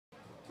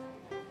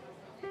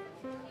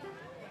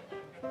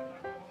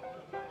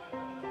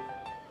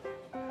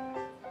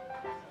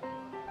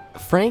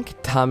Frank,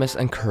 Thomas,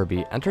 and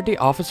Kirby entered the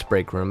office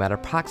break room at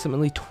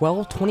approximately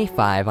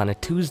 12:25 on a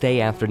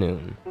Tuesday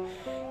afternoon.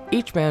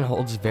 Each man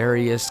holds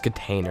various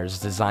containers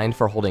designed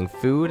for holding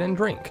food and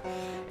drink,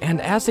 and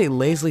as they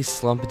lazily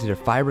slump into their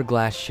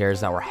fiberglass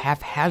chairs that were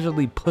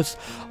haphazardly pushed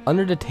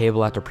under the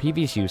table after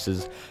previous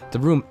uses, the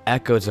room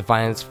echoes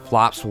defiance,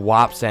 flops,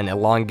 whops, and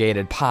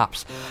elongated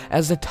pops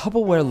as the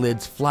Tupperware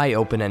lids fly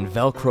open and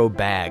Velcro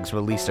bags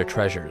release their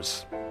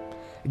treasures.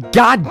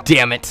 God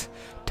damn it!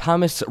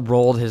 Thomas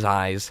rolled his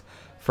eyes.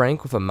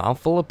 Frank, with a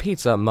mouthful of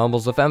pizza,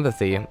 mumbles with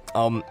empathy,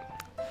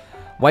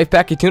 wife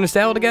back your tuna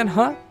salad again,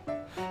 huh?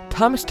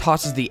 Thomas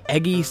tosses the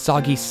eggy,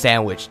 soggy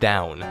sandwich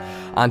down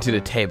onto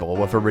the table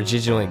with a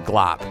residual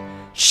glop.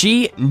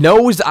 She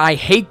knows I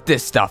hate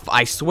this stuff.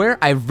 I swear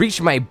I've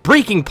reached my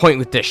breaking point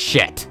with this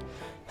shit.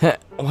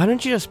 Why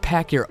don't you just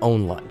pack your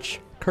own lunch?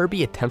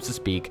 Kirby attempts to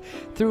speak.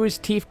 Through his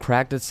teeth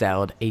cracked at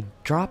salad, a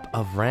drop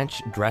of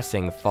ranch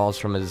dressing falls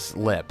from his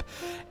lip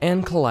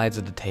and collides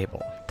at the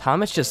table.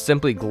 Thomas just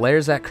simply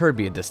glares at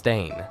Kirby in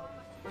disdain.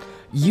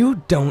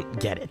 You don't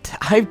get it.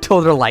 I've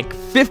told her like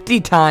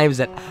 50 times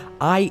that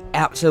I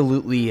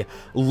absolutely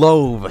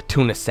loathe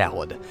tuna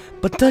salad.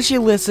 But does she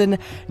listen?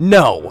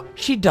 No,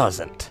 she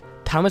doesn't.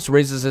 Thomas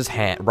raises his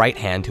right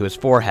hand to his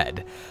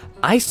forehead.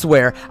 I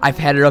swear I've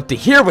had it up to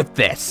here with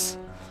this.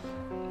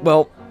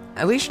 Well,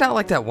 at least you're not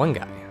like that one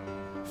guy.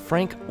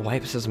 Frank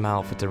wipes his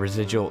mouth of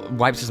residual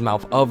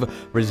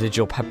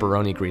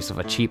pepperoni grease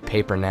with a cheap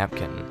paper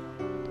napkin.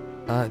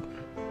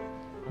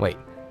 Wait.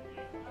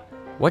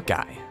 What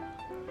guy?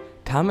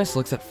 Thomas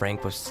looks at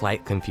Frank with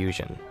slight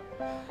confusion.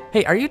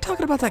 Hey, are you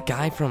talking about that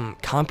guy from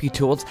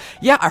CompuTools?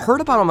 Yeah, I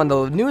heard about him on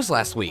the news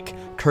last week.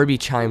 Kirby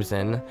chimes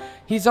in.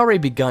 He's already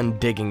begun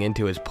digging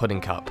into his pudding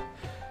cup.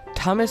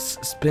 Thomas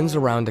spins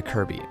around to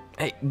Kirby.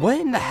 Hey, what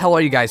in the hell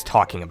are you guys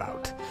talking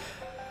about?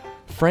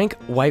 Frank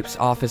wipes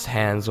off his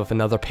hands with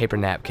another paper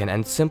napkin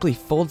and simply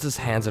folds his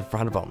hands in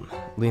front of him,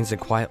 leans in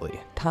quietly.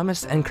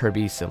 Thomas and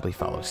Kirby simply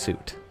follow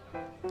suit.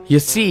 You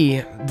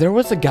see, there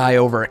was a guy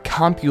over at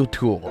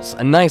CompuTools,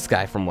 a nice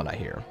guy from what I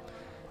hear.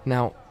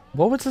 Now,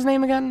 what was his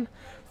name again?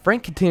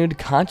 Frank continued to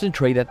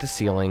concentrate at the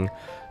ceiling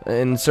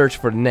in search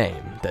for the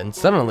name. Then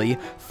suddenly,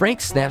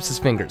 Frank snaps his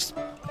fingers.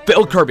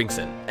 Phil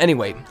Curbington.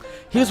 Anyway,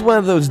 he was one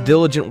of those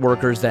diligent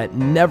workers that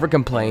never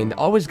complained,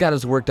 always got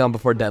his work done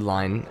before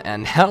deadline,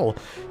 and hell,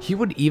 he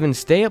would even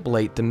stay up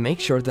late to make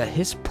sure that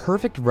his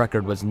perfect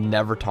record was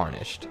never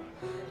tarnished.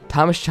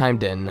 Thomas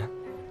chimed in.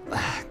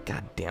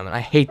 God damn it,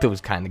 I hate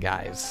those kind of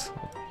guys.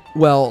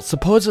 Well,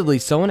 supposedly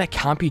someone at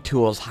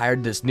CompuTools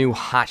hired this new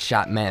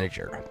hotshot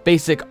manager.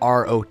 Basic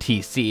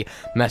ROTC,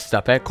 messed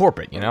up at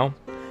corporate, you know?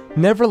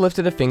 Never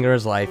lifted a finger in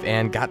his life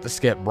and got to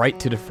skip right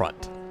to the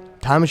front.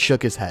 Thomas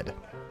shook his head.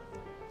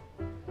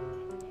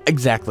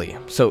 Exactly.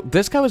 So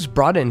this guy was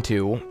brought in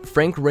to,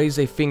 Frank raised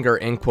a finger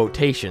in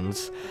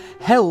quotations,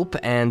 help,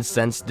 and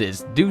since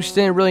this douche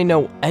didn't really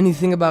know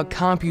anything about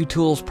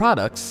CompuTools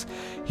products,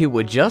 he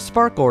would just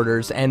spark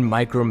orders and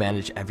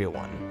micromanage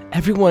everyone.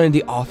 Everyone in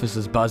the office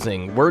is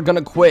buzzing. We're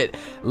gonna quit.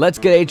 Let's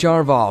get HR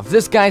involved.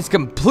 This guy's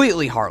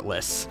completely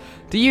heartless.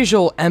 The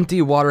usual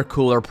empty water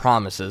cooler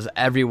promises.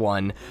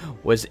 Everyone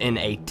was in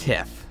a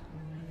tiff.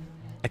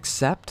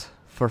 Except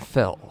for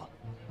Phil.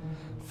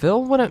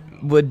 Phil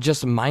would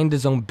just mind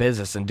his own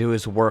business and do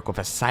his work with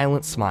a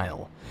silent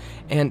smile.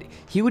 And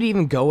he would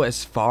even go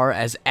as far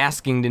as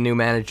asking the new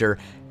manager,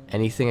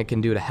 anything I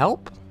can do to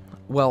help?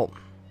 Well,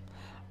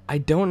 I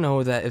don't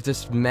know that if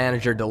this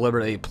manager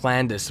deliberately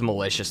planned this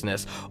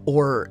maliciousness,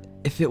 or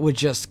if it was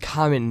just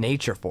common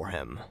nature for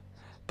him.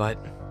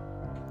 But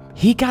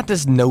he got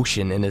this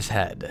notion in his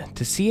head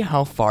to see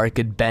how far it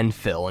could bend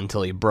Phil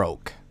until he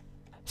broke.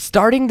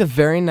 Starting the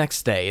very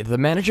next day, the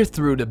manager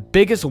threw the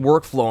biggest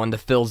workflow onto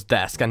Phil's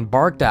desk and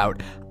barked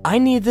out, I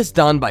need this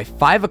done by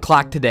 5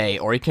 o'clock today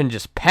or you can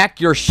just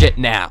pack your shit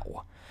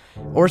now.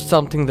 Or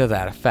something to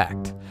that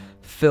effect.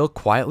 Phil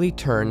quietly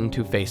turned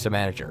to face the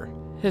manager.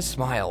 His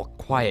smile,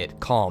 quiet,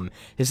 calm,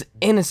 his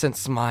innocent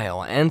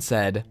smile, and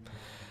said,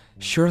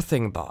 Sure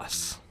thing,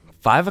 boss.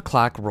 5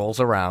 o'clock rolls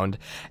around,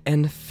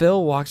 and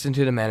Phil walks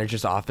into the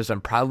manager's office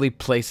and proudly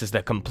places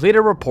the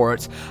completed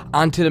reports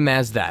onto the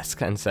man's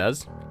desk and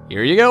says,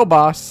 Here you go,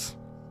 boss.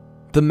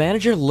 The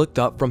manager looked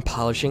up from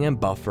polishing and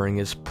buffering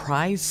his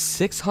prized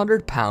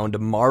 600-pound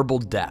marble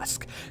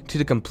desk to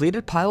the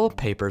completed pile of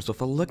papers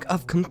with a look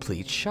of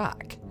complete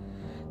shock.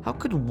 How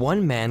could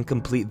one man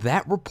complete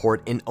that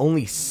report in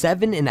only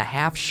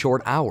 7.5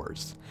 short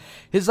hours?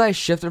 His eyes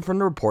shifted from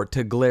the report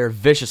to glare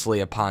viciously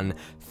upon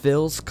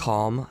Phil's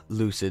calm,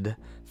 lucid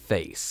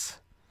face.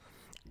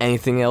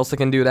 Anything else I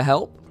can do to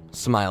help?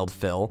 Smiled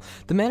Phil.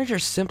 The manager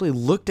simply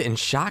looked in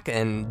shock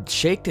and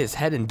shook his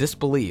head in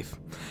disbelief.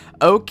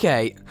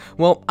 Okay,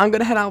 well, I'm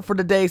gonna head out for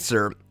the day,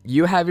 sir.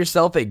 You have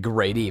yourself a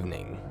great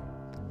evening.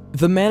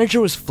 The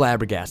manager was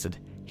flabbergasted.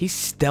 He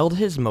stilled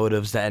his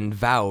motives and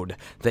vowed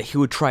that he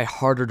would try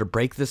harder to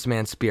break this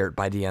man's spirit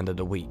by the end of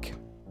the week.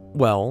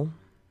 Well,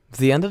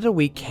 The end of the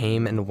week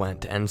came and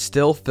went, and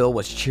still Phil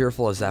was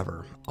cheerful as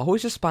ever,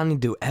 always responding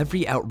to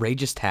every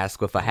outrageous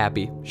task with a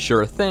happy,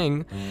 sure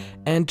thing,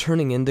 and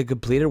turning in the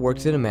completed work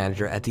to the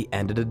manager at the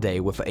end of the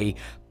day with a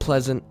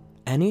pleasant,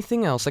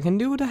 anything else I can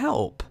do to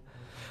help.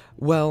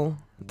 Well,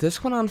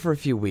 this went on for a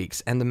few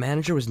weeks, and the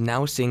manager was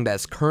now seeing that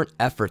his current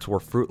efforts were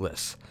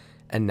fruitless,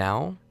 and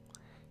now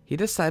he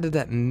decided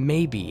that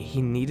maybe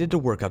he needed to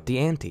work up the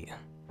ante.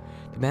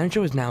 The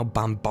manager was now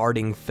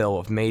bombarding Phil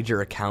with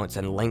major accounts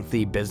and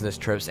lengthy business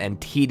trips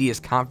and tedious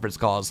conference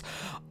calls,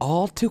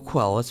 all to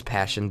quell his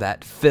passion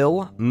that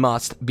Phil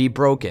must be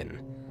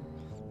broken.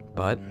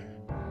 But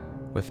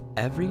with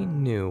every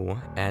new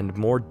and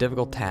more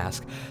difficult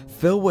task,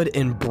 Phil would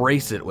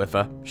embrace it with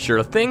a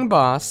 "sure thing,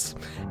 boss,"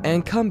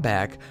 and come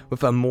back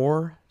with a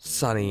more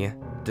sunny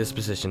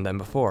disposition than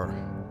before.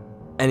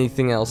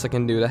 Anything else I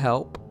can do to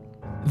help?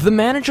 The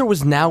manager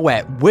was now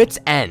at wit's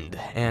end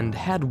and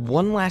had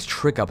one last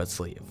trick up its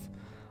sleeve.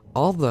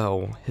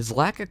 Although his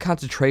lack of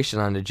concentration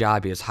on the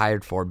job he is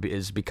hired for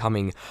is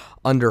becoming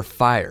under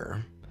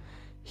fire,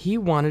 he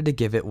wanted to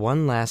give it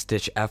one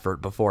last-ditch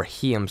effort before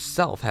he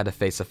himself had to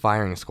face a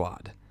firing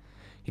squad.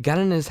 He got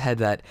in his head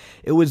that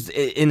it was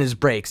in his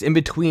breaks, in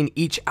between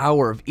each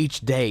hour of each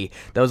day,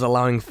 that was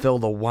allowing Phil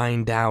to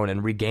wind down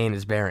and regain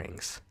his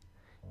bearings.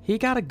 He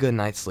got a good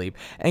night's sleep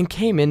and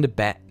came into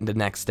bed the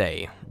next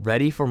day,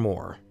 ready for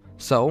more.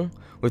 So,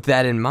 with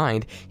that in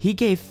mind, he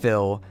gave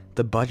Phil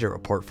the budget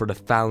report for the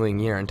following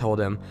year and told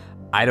him,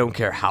 "I don't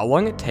care how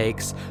long it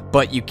takes,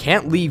 but you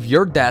can't leave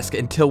your desk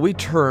until we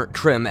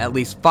trim at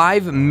least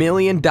 $5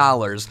 million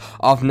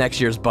off next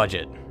year's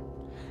budget."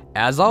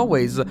 As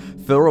always,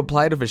 Phil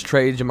replied with his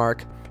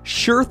trademark,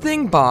 "Sure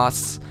thing,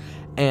 boss,"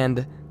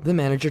 and the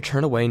manager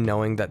turned away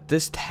knowing that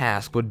this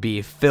task would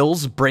be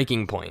Phil's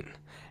breaking point.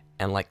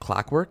 And like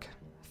clockwork,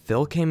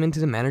 Phil came into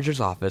the manager's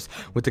office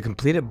with the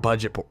completed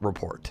budget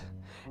report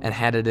and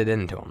handed it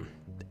in to him.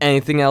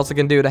 "Anything else I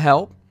can do to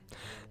help?"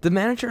 The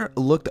manager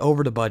looked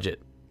over the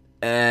budget.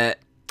 I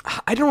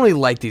don't really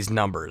like these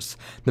numbers."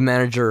 The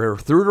manager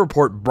threw the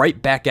report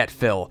right back at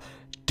Phil.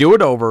 "Do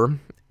it over,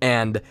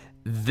 and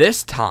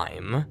this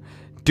time,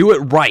 do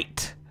it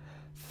right."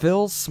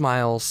 Phil's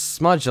smile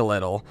smudged a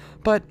little,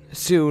 but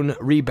soon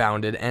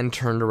rebounded and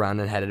turned around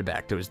and headed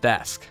back to his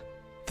desk.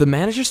 The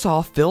manager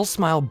saw Phil's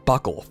smile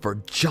buckle for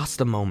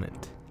just a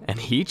moment, and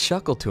he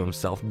chuckled to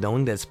himself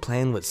knowing that his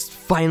plan was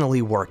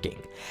finally working.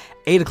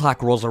 8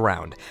 o'clock rolls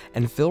around,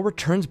 and Phil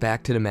returns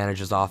back to the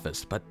manager's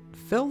office, but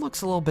Phil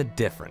looks a little bit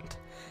different.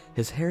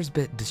 His hair's a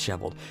bit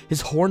disheveled,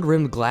 his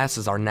horn-rimmed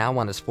glasses are now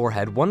on his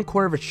forehead, one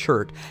corner of his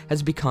shirt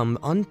has become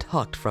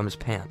untucked from his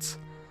pants.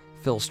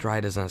 Phil's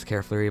stride isn't as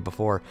carefree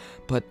before,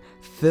 but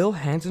Phil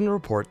hands in the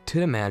report to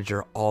the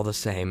manager all the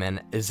same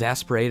and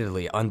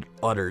exasperatedly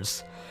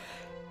utters,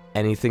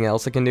 "Anything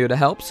else I can do to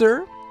help,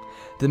 sir?"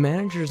 The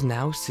manager's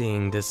now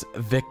seeing this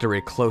victory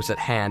close at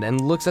hand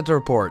and looks at the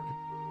report.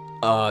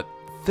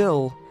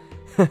 Phil,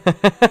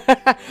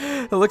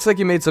 it looks like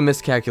you made some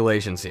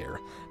miscalculations here."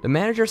 The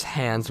manager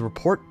hands the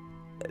report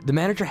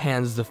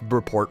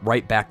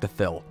right back to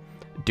Phil.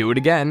 "Do it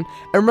again, and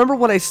remember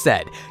what I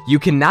said. You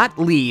cannot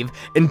leave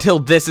until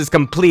this is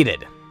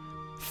completed."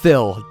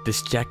 Phil,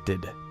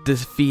 dejected,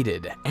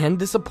 defeated, and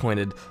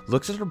disappointed,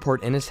 looks at the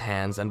report in his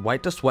hands and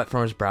wiped the sweat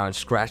from his brow and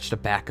scratched the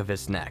back of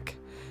his neck.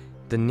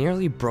 The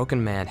nearly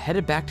broken man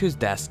headed back to his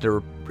desk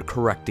to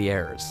correct the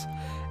errors.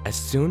 As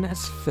soon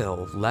as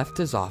Phil left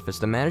his office,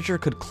 the manager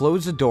could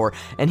close the door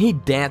and he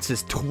danced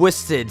his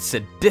twisted,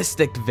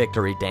 sadistic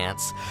victory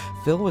dance.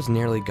 Phil was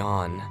nearly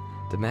gone.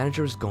 The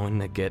manager was going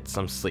to get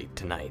some sleep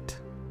tonight.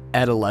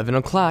 At 11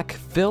 o'clock,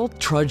 Phil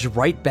trudged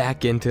right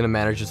back into the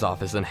manager's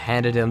office and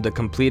handed him the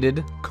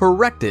completed,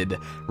 corrected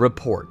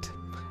report.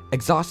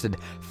 Exhausted,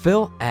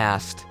 Phil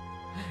asked,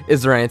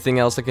 "Is there anything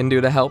else I can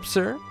do to help,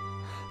 sir?"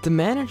 The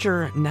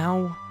manager,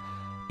 now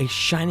a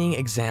shining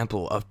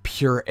example of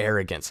pure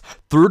arrogance,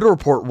 threw the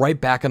report right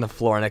back on the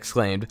floor and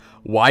exclaimed,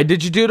 "Why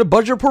did you do the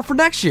budget report for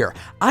next year?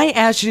 I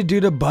asked you to do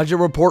the budget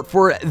report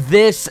for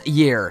this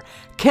year.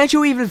 Can't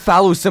you even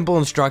follow simple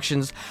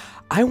instructions?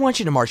 I want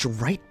you to march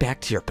right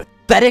back to your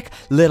pathetic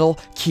little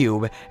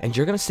cube, and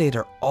you're gonna stay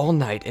there all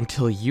night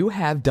until you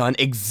have done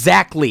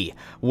exactly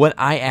what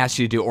I asked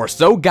you to do, or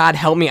so God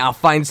help me, I'll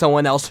find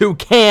someone else who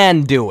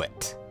can do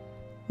it."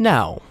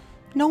 Now,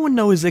 no one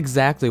knows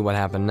exactly what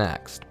happened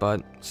next,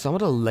 but some of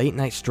the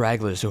late-night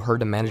stragglers who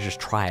heard the manager's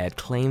triad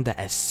claimed that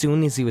as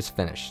soon as he was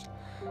finished,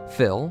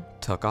 Phil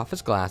took off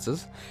his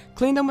glasses,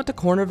 cleaned them with the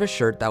corner of his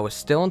shirt that was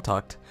still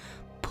untucked,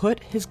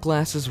 put his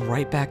glasses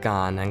right back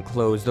on, and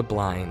closed the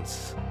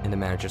blinds in the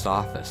manager's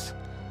office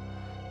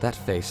that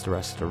faced the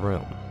rest of the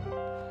room.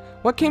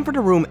 What came from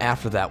the room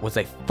after that was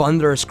a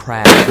thunderous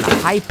crash with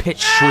a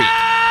high-pitched shriek.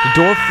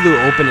 The door flew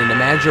open and the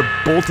manager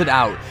bolted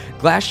out,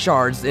 glass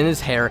shards in his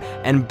hair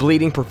and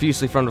bleeding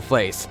profusely from the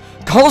face.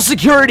 "Call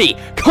security!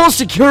 Call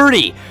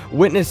security!"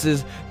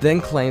 Witnesses then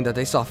claimed that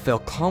they saw Phil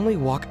calmly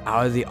walk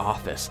out of the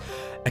office.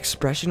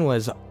 Expression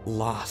was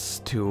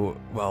lost to,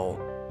 well,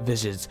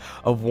 visions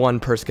of one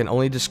person can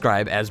only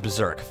describe as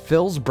berserk.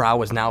 Phil's brow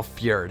was now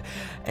furrowed,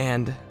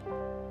 and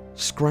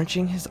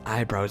scrunching his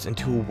eyebrows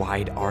into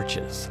wide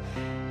arches.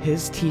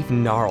 His teeth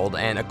gnarled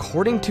and,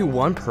 according to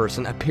one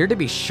person, appeared to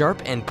be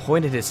sharp and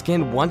pointed. His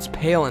skin, once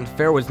pale and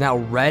fair, was now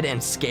red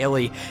and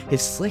scaly.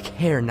 His slick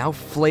hair now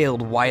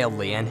flailed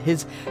wildly, and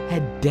his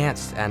head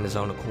danced on his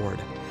own accord.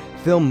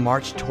 Phil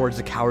marched towards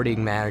the cowardly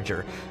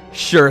manager.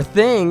 "Sure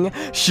thing,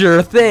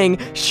 sure thing,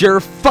 sure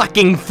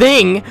fucking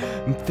thing!"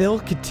 Phil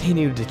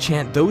continued to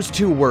chant those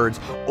two words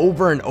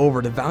over and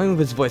over. The volume of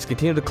his voice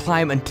continued to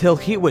climb until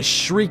he was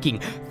shrieking.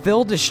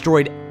 Phil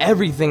destroyed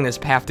everything in his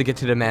path to get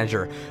to the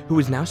manager, who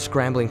was now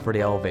scrambling for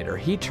the elevator.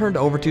 He turned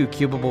over two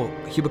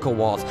cubicle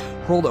walls,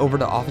 hurled over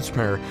the office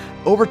printer,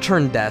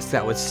 overturned desk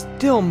that was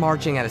still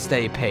marching at a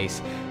steady pace.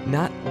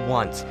 Not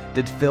once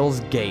did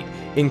Phil's gait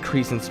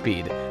increase in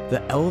speed.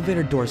 The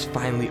elevator doors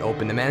finally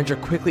opened. The manager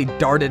quickly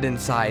darted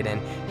inside,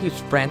 and he was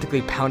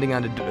frantically pounding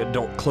on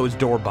the closed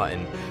door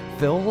button.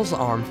 Phil's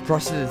arm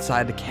thrusted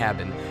inside the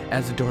cabin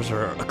as the doors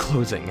were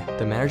closing.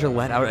 The manager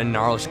let out a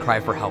gnarled cry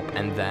for help,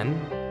 and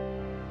then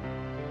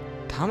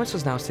Thomas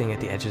was now sitting at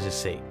the edge of his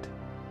seat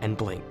and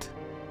blinked.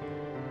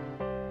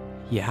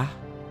 "Yeah?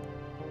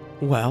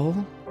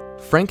 Well?"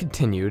 Frank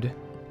continued.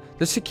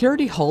 The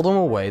security hauled him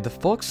away. The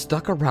folks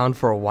stuck around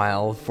for a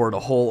while for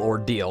the whole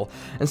ordeal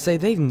and say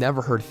they've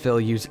never heard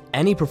Phil use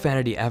any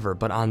profanity ever,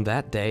 but on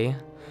that day,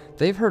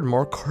 they've heard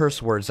more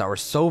curse words that were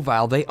so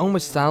vile they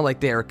almost sound like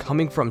they are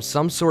coming from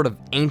some sort of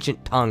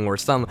ancient tongue or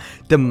some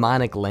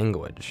demonic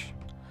language.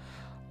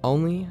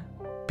 Only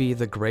by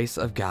the grace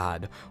of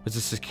God was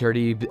the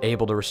security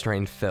able to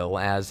restrain Phil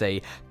as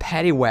a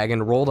paddy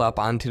wagon rolled up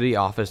onto the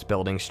office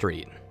building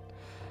street.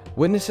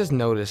 Witnesses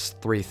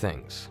noticed three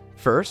things.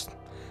 First,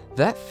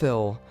 that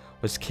Phil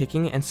was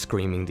kicking and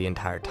screaming the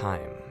entire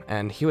time,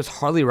 and he was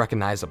hardly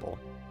recognizable.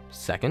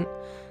 Second,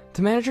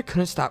 the manager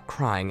couldn't stop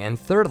crying, and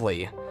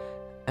thirdly,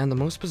 and the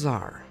most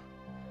bizarre,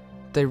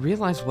 they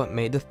realized what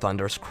made the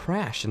thunderous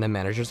crash in the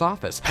manager's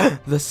office.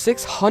 The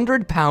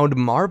 600-pound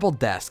marble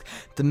desk,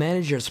 the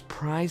manager's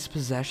prized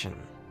possession,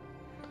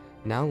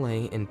 now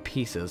lay in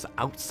pieces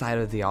outside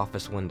of the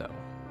office window.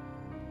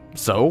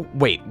 "So,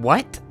 wait,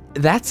 what?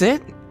 That's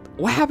it?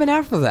 What happened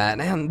after that?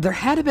 And there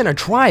had to have been a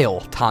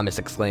trial," Thomas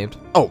exclaimed.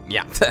 "Oh,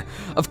 yeah,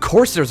 of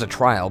course there's a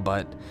trial,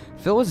 but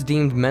Phil was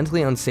deemed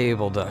mentally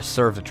unstable to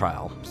serve the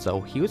trial,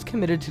 so he was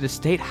committed to the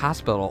state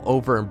hospital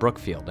over in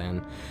Brookfield,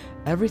 and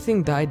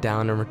everything died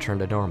down and returned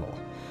to normal.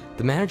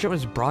 The manager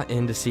was brought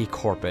in to see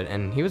corporate,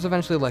 and he was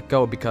eventually let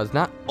go because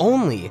not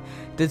only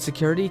did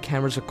security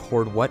cameras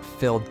record what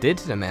Phil did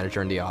to the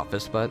manager in the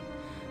office, but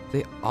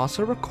they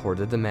also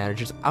recorded the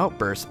manager's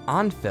outbursts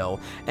on Phil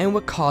and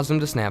what caused him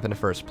to snap in the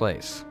first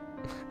place.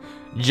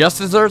 "Just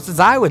deserves as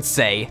I would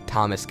say,"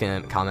 Thomas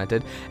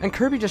commented, and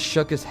Kirby just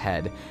shook his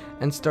head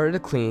and started to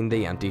clean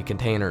the empty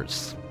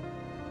containers.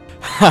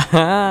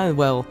 Haha,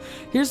 well,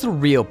 here's the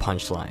real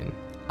punchline.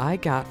 I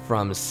got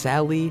from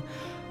Sally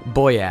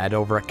Boyad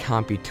over at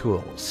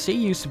CompuTools. She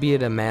used to be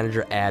the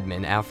manager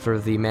admin after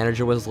the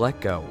manager was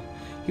let go.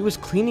 He was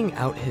cleaning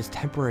out his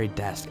temporary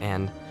desk,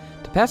 and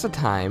to pass the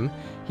time,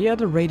 he had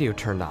the radio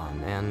turned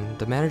on, and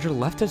the manager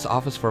left his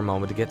office for a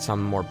moment to get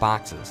some more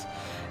boxes.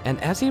 And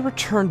as he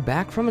returned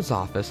back from his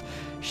office,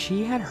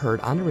 she had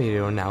heard on the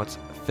radio announce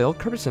Phil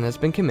Kirbyson has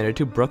been committed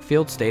to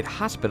Brookfield State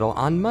Hospital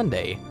on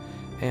Monday,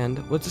 and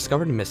was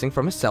discovered missing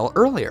from his cell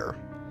earlier.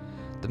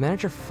 The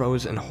manager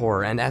froze in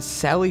horror, and as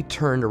Sally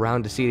turned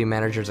around to see the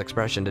manager's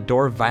expression, the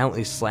door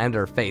violently slammed in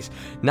her face,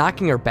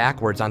 knocking her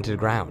backwards onto the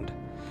ground.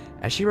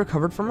 As she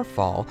recovered from her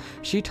fall,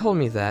 she told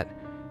me that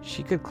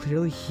she could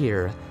clearly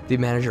hear the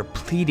manager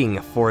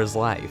pleading for his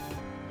life.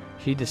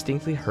 She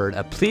distinctly heard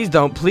a please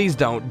don't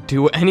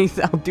do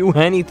anything, I'll do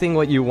anything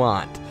what you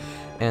want."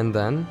 And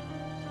then,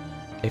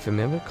 a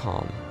familiar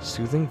calm,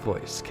 soothing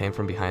voice came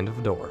from behind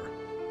the door.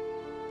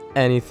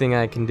 "Anything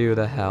I can do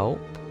to help?"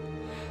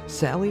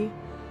 Sally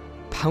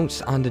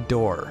pounced on the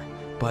door,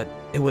 but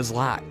it was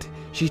locked.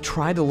 She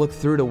tried to look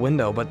through the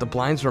window, but the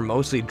blinds were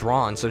mostly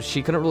drawn, so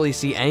she couldn't really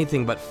see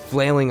anything but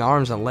flailing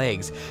arms and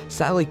legs.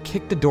 Sally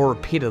kicked the door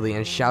repeatedly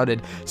and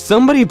shouted,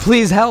 "Somebody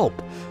please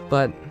help!"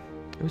 But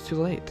it was too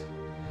late.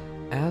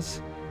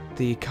 As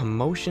the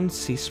commotion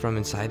ceased from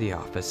inside the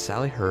office,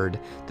 Sally heard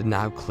the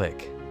knob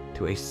click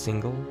to a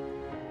single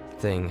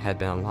thing had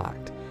been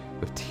unlocked.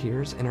 With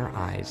tears in her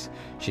eyes,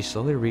 she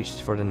slowly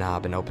reached for the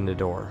knob and opened the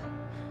door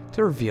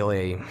to reveal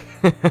a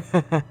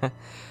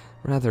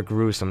rather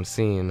gruesome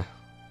scene.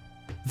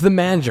 The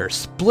manager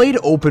splayed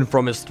open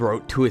from his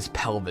throat to his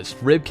pelvis,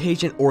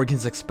 ribcage and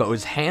organs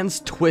exposed,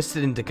 hands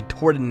twisted into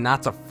contorted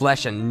knots of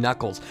flesh and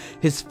knuckles,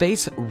 his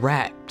face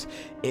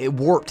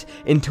warped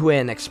into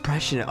an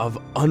expression of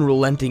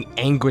unrelenting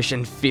anguish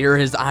and fear,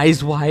 his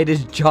eyes wide,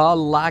 his jaw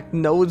locked,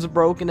 nose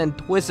broken and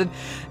twisted,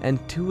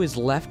 and to his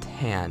left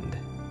hand,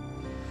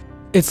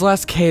 its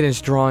last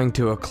cadence drawing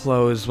to a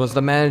close, was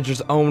the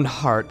manager's own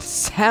heart.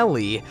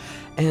 Sally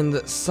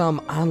and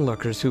some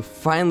onlookers who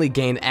finally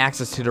gained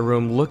access to the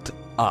room looked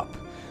up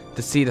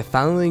to see the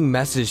following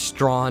message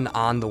drawn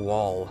on the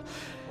wall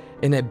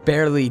in a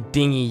barely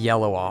dingy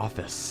yellow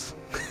office.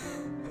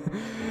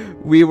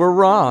 "We were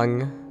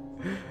wrong.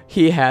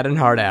 He had an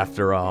heart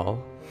after all."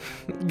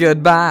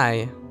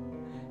 Goodbye.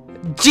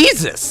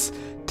 Jesus!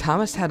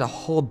 Thomas had to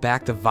hold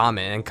back the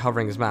vomit and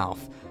covering his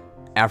mouth.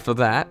 After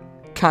that,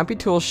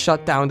 CompuTools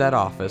shut down that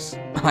office.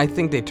 I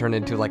think they turned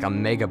into like a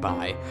mega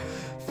buy.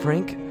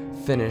 Frank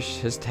finished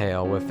his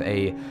tale with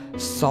a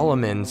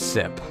Solomon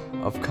sip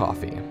of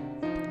coffee.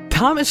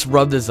 Thomas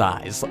rubbed his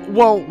eyes.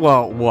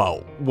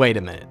 Whoa, wait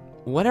a minute.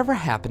 Whatever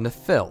happened to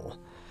Phil?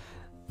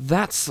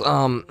 That's,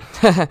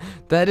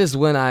 that is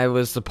when I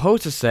was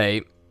supposed to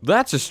say,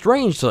 that's a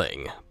strange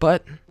thing,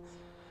 but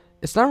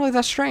it's not really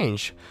that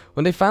strange.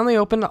 When they finally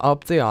opened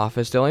up the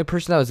office, the only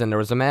person that was in there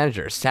was the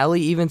manager.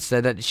 Sally even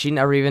said that she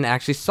never even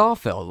actually saw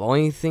Phil. The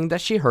only thing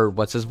that she heard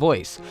was his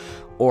voice,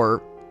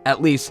 or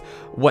at least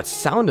what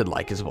sounded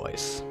like his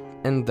voice.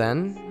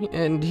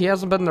 And he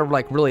hasn't been there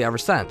like really ever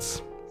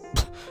since.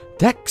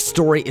 That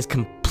story is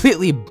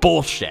completely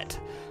bullshit,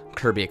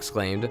 Kirby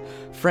exclaimed.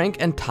 Frank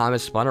and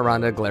Thomas spun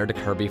around and glared at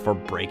Kirby for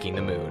breaking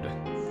the mood.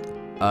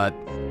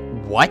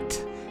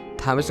 What?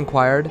 Thomas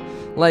inquired.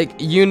 Like,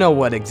 you know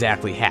what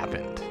exactly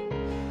happened.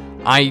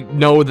 I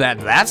know that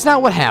that's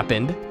not what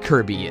happened,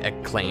 Kirby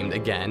exclaimed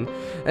again,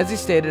 as he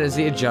stated as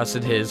he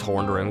adjusted his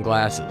horn-rimmed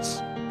glasses.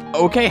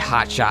 Okay,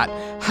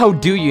 hotshot, how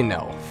do you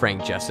know?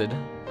 Frank jested.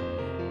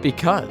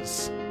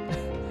 Because.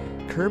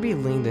 Kirby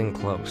leaned in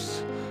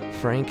close.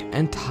 Frank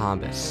and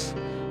Thomas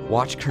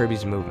watched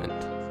Kirby's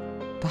movement.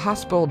 The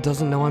hospital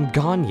doesn't know I'm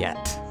gone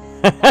yet.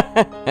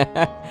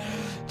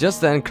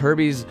 Just then,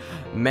 Kirby's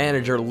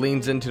manager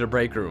leans into the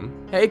break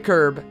room. Hey,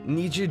 Kirb,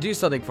 need you to do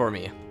something for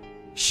me.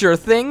 Sure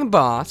thing,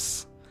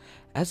 boss.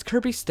 As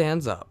Kirby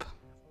stands up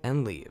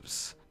and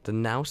leaves the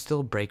now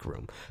still break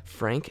room,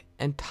 Frank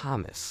and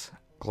Thomas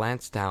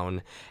glance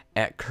down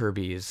at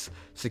Kirby's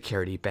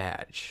security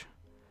badge.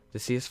 To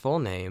see his full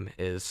name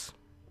is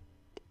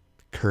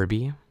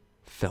Kirby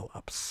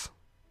Phillips.